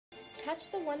Touch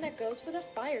the one that goes with a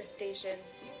fire station.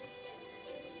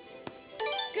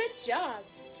 Good job!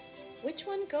 Which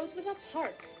one goes with a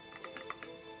park?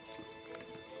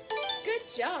 Good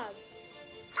job!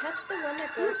 Touch the one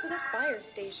that goes with a fire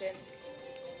station.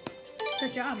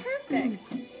 Good job. Perfect!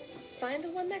 Find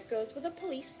the one that goes with a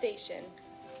police station.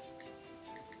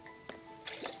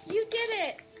 You did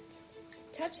it!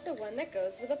 Touch the one that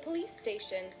goes with a police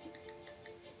station.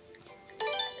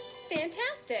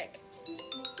 Fantastic!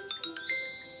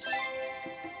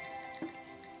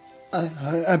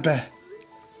 I bet.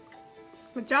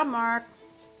 Good job, Mark.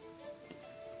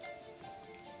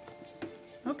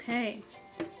 Okay.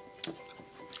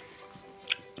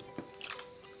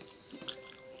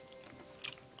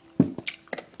 You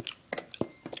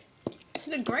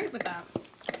did great with that.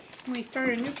 We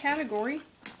started a new category.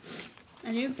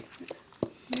 A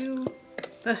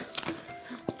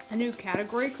new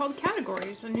category called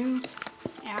categories. A new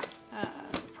app,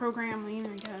 programming,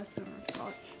 I guess. I don't know what to call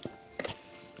it.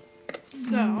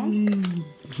 So,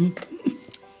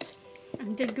 I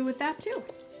did good with that too.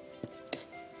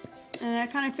 And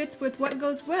that kind of fits with what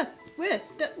goes with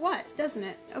what, doesn't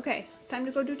it? Okay, it's time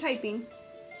to go do typing.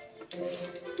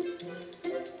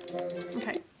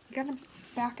 Okay, you gotta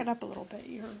back it up a little bit.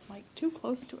 You're like too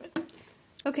close to it.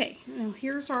 Okay, now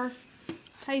here's our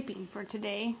typing for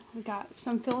today. We got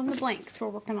some fill in the blanks. We're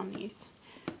working on these.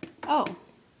 Oh,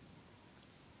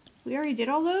 we already did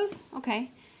all those?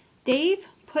 Okay. Dave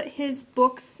put his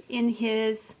books in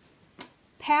his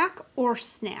pack or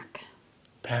snack?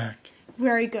 Pack.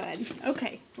 Very good.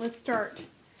 Okay, let's start.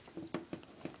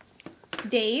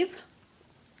 Dave.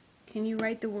 Can you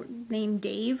write the name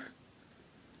Dave?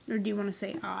 Or do you want to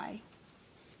say I?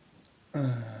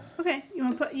 Okay,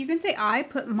 you can say I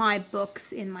put my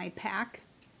books in my pack.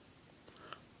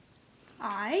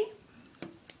 I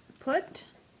put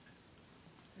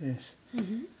Yes.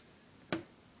 Mhm.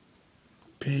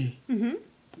 P. Mhm.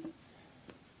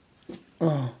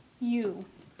 O. You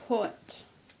put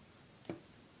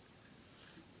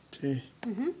T.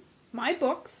 my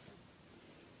books.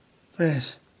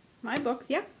 Yes. My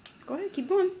books, yep. Go ahead, keep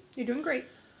going. You're doing great.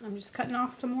 I'm just cutting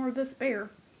off some more of this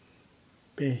bear.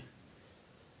 B.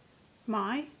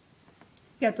 My. You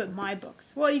gotta put my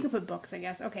books. Well, you can put books, I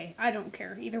guess. Okay, I don't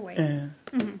care. Either way.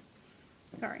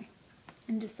 Sorry.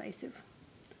 Indecisive.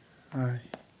 I.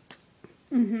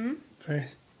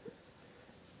 First.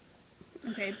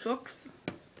 Okay, books.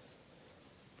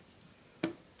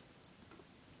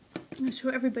 I'm gonna show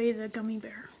everybody the gummy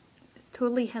bear. It's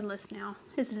totally headless now,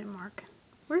 isn't it, Mark?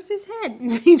 Where's his head?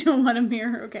 You don't want him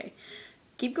here. Okay.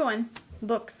 Keep going.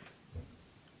 Books.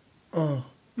 O.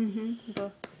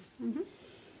 Books.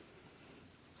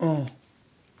 O.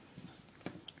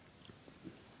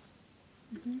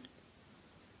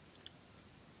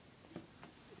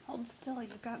 Hold still. You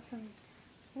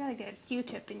gotta get a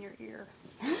Q-tip in your ear.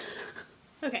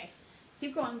 Okay.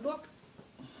 Keep going. Books.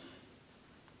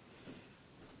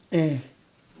 A.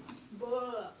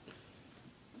 Books.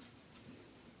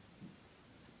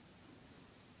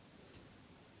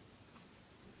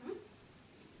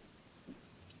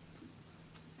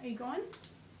 Are you going?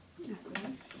 Yeah.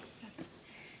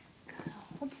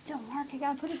 Hold still, Mark. I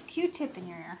gotta put a Q-tip in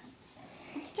your ear.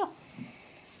 Hold still.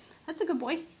 That's a good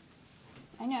boy.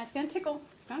 I know, it's gonna tickle.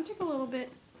 It's gonna tickle a little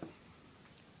bit.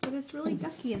 But it's really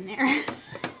ducky in there.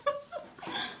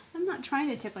 I'm not trying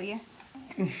to tickle you.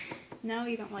 No,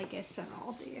 you don't like us at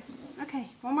all, do you? Okay,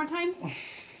 one more time.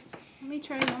 Let me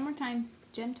try one more time.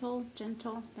 Gentle,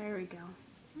 gentle. There we go.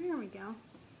 There we go.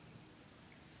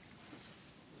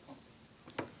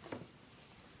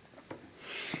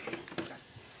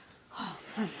 Oh,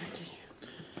 poor monkey.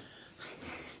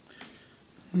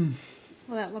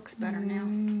 Well, that looks better now.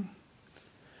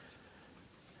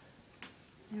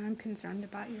 Now I'm concerned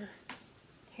about your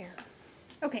hair.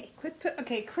 Okay, quit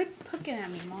picking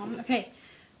at me, Mom. Okay,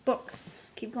 books.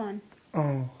 Keep going.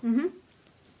 O.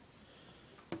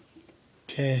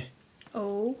 K.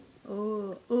 O,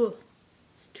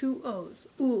 It's two O's.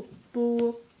 Ooh,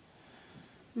 book.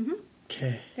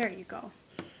 K. There you go.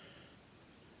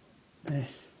 A.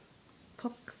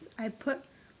 Books. I put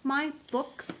my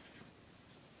books.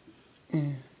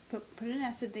 Put an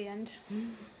S at the end.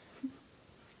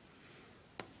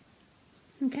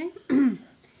 Okay.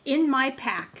 In my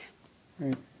pack.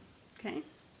 Right. Okay.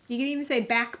 You can even say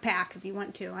backpack if you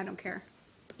want to. I don't care.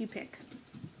 You pick.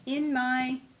 In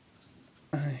my.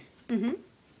 I.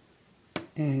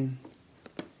 In.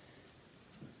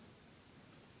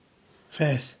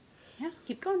 Face. Yeah.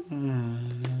 Keep going.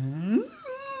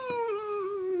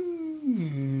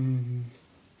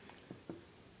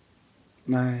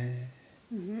 My.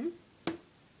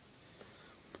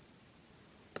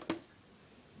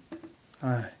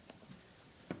 I.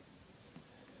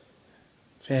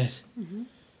 Face.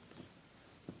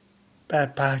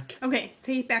 Backpack. Okay,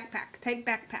 say backpack. Type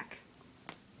backpack.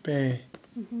 B.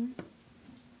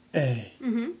 A.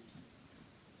 Mm-hmm.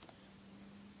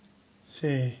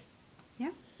 C.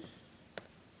 Yeah.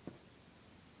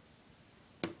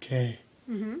 K.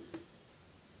 Mm-hmm.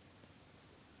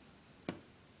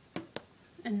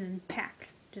 And then pack.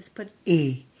 Just put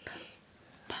E.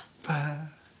 Pa.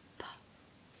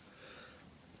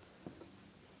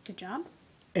 good job.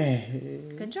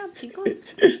 A. Good job. Keep going.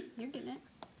 You're getting it.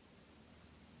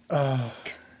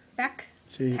 Back.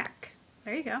 C. Pack.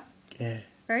 There you go. K.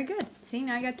 Very good. See,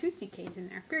 now I got 2 CKs in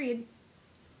there. Period.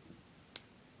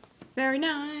 Very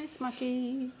nice,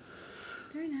 Marky.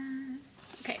 Very nice.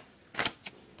 Okay.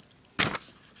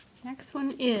 Next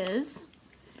one is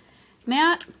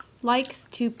Matt likes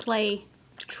to play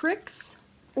tricks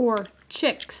or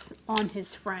chicks on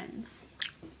his friends.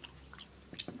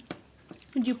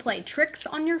 Would you play tricks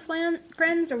on your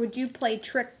friends, or would you play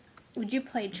tricks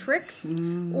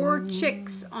or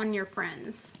chicks on your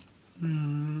friends?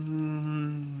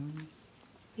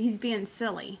 He's being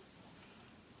silly.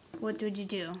 What would you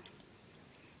do?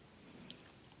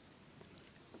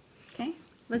 Okay,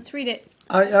 let's read it.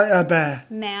 I bear.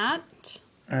 Matt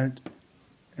And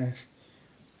S.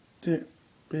 D.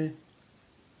 B.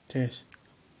 This.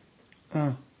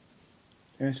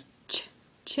 Yes.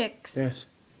 chicks. Yes.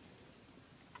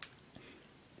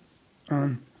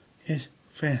 On his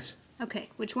friends. Okay,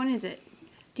 which one is it?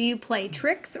 Do you play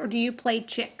tricks or do you play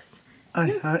chicks? I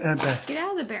bear. Get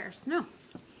out of the bears. No.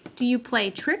 Do you play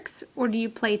tricks or do you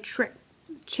play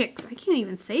chicks? I can't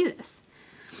even say this.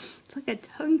 It's like a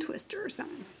tongue twister or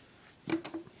something.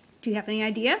 Do you have any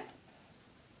idea?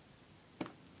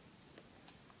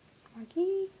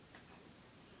 Marky?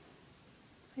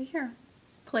 Right here.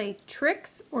 Play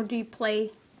tricks or do you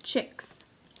play chicks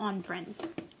on friends?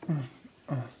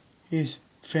 His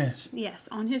friends. Yes,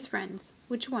 on his friends.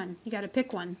 Which one? You gotta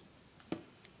pick one.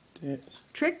 This.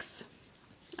 Tricks?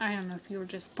 I don't know if you were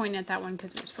just pointing at that one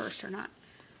because it was first or not.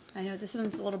 I know this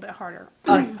one's a little bit harder.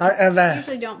 I bear.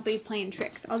 Usually don't be playing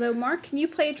tricks. Although, Mark, can you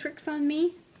play tricks on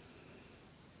me?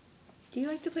 Do you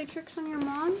like to play tricks on your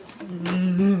mom?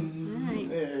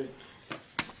 Alright.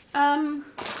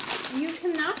 You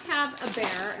cannot have a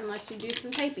bear unless you do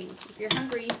some typing. If you're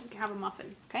hungry, you can have a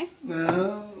muffin, okay?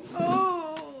 No.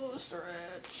 Oh,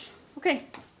 stretch. Okay.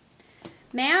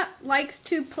 Matt likes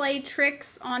to play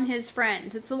tricks on his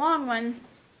friends. It's a long one.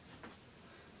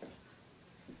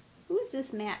 Who is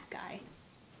this Matt guy?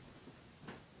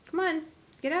 Come on,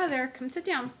 get out of there. Come sit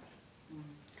down.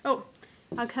 Oh,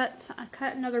 I'll cut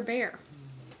another bear.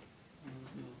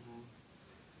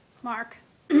 Mark,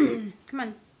 come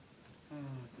on.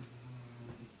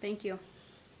 Thank you.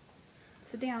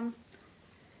 Sit down.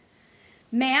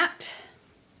 Matt.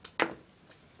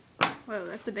 Whoa,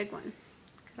 that's a big one.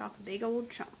 Cut off a big old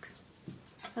chunk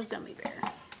of gummy bear.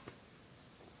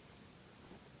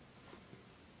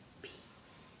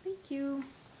 Thank you.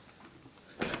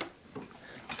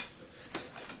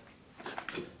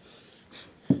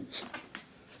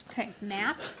 Okay,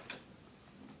 Matt.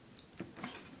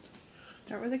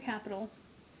 Start with a capital.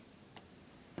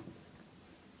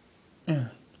 Yeah.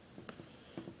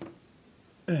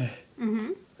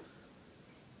 Mm-hmm.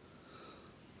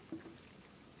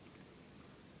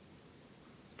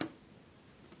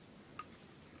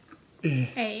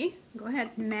 A. Go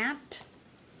ahead. Matt.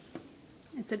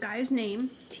 It's a guy's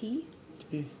name. T.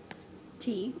 T.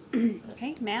 T.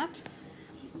 Okay, Matt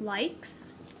likes.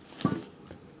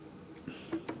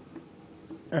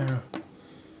 L.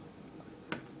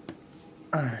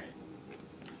 I.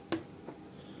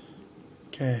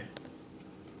 K.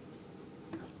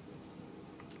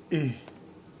 E.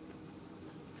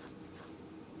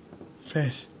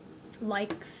 Fish.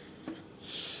 Likes.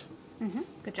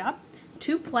 Good job.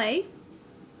 To play.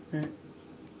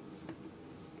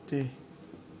 D.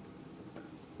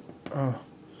 O.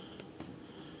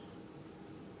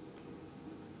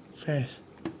 Fish.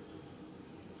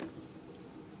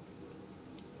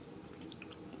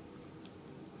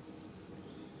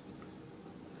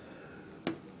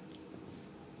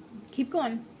 Keep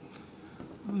going.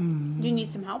 Do you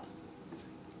need some help?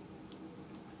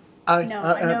 No, I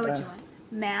know what you want.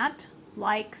 Matt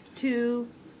likes to.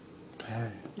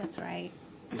 Play. That's right.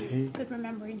 P. Good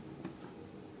remembering.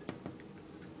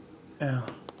 L.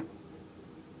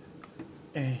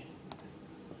 A.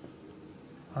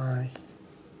 I.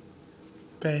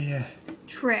 B.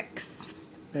 Tricks.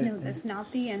 No, that's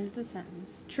not the end of the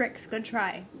sentence. Tricks. Good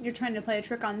try. You're trying to play a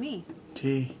trick on me.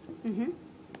 T.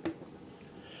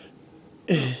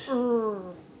 Is.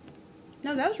 No,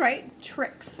 that was right.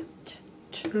 Tricks.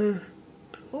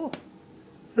 Oh,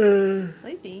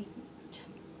 sleepy.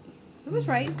 It was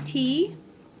right.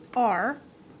 T-R.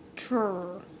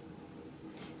 Tr.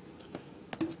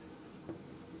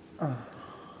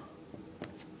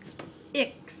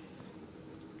 Ix.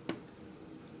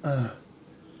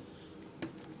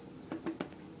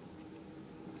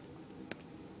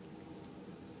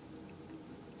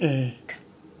 A.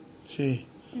 C.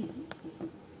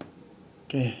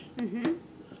 K.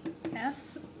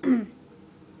 S.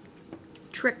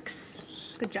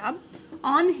 Tricks. Good job.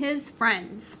 On his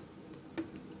friends.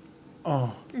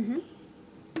 O.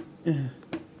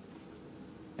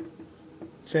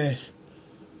 Face.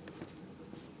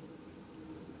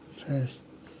 Face.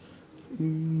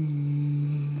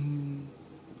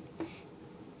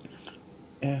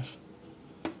 F.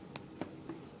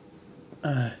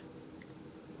 I.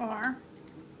 R.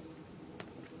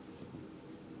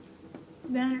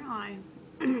 Then I.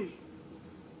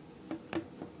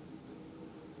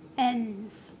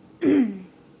 Ends.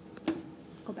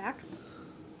 Go back.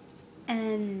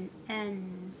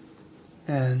 Ends.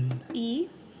 N. E.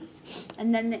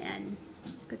 And then the N.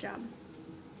 Good job.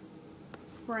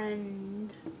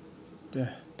 Friend. D.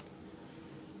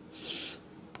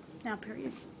 Now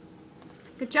period.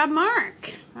 Good job,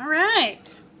 Mark. All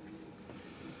right.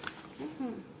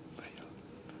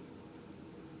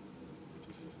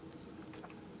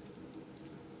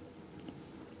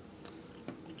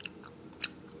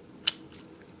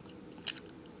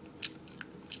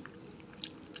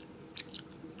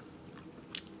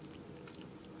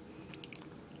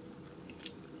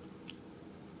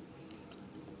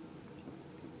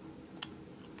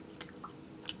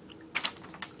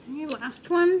 Okay, last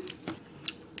one.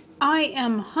 I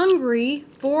am hungry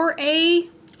for a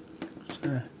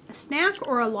snack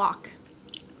or a lock.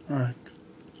 Rock.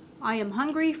 I am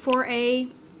hungry for a...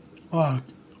 Walk.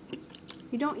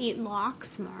 You don't eat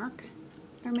locks, Mark.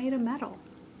 They're made of metal.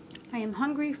 I am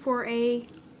hungry for a...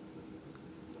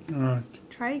 Rock.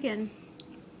 Try again.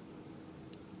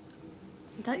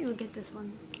 I thought you would get this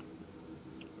one.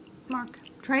 Mark,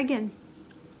 try again.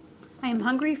 I am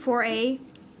hungry for a...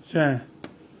 Set.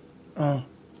 O.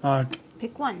 Rock.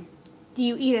 Pick one. Do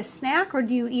you eat a snack or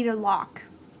do you eat a lock?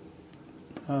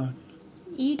 Rock.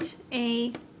 Eat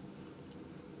a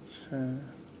Set.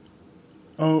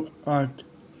 O. Rock.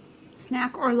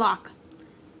 snack or lock.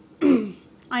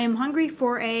 I am hungry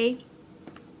for a...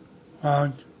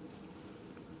 Rock.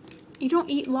 You don't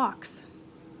eat locks.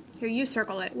 Here, you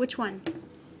circle it. Which one?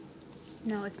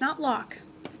 No, it's not lock.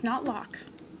 It's not lock.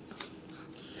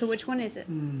 So which one is it?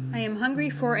 I am hungry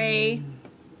for a...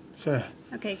 Set.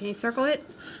 Okay, can you circle it?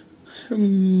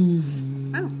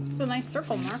 Oh, it's a nice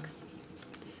circle, Mark.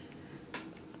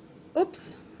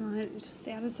 Oops. I just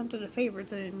added something to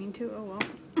favorites. I didn't mean to. Oh,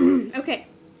 well. Okay.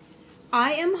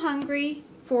 I am hungry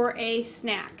for a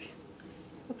snack.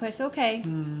 We'll press okay.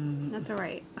 That's all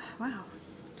right. Wow.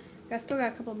 I still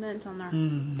got a couple minutes on our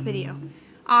video.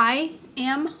 I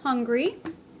am hungry.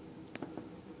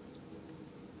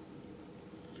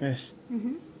 Fish.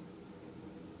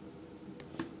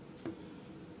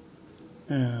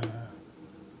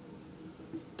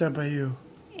 W.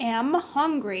 Am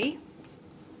hungry.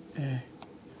 A.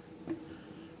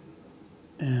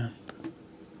 M.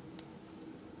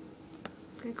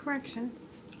 Good correction.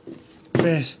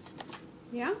 Fish.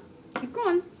 Yeah? Keep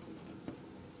going.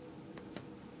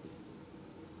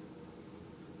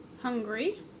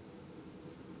 Hungry.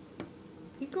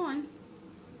 Keep going.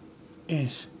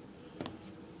 Is.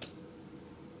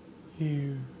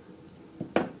 U.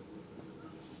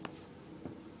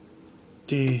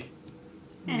 D.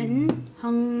 N.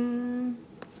 Hungry.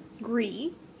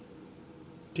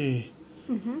 D.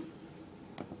 Mm-hmm.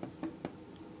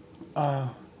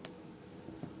 R.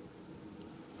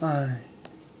 I.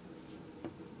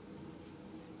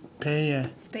 Pay.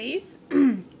 Space.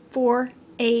 For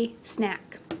a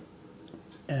snack.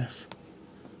 F.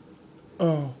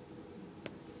 O.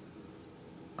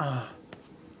 R.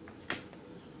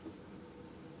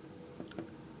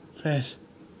 Fish.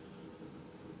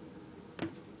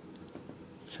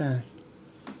 San.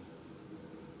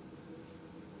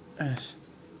 S.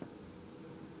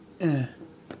 N.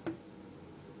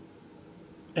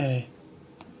 A.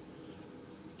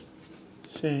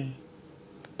 C.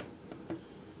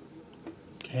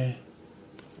 K.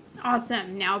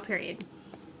 Awesome. Now period.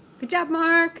 Good job,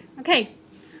 Mark. Okay.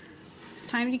 It's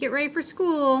time to get ready for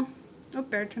school. Oh,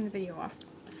 better turn the video off.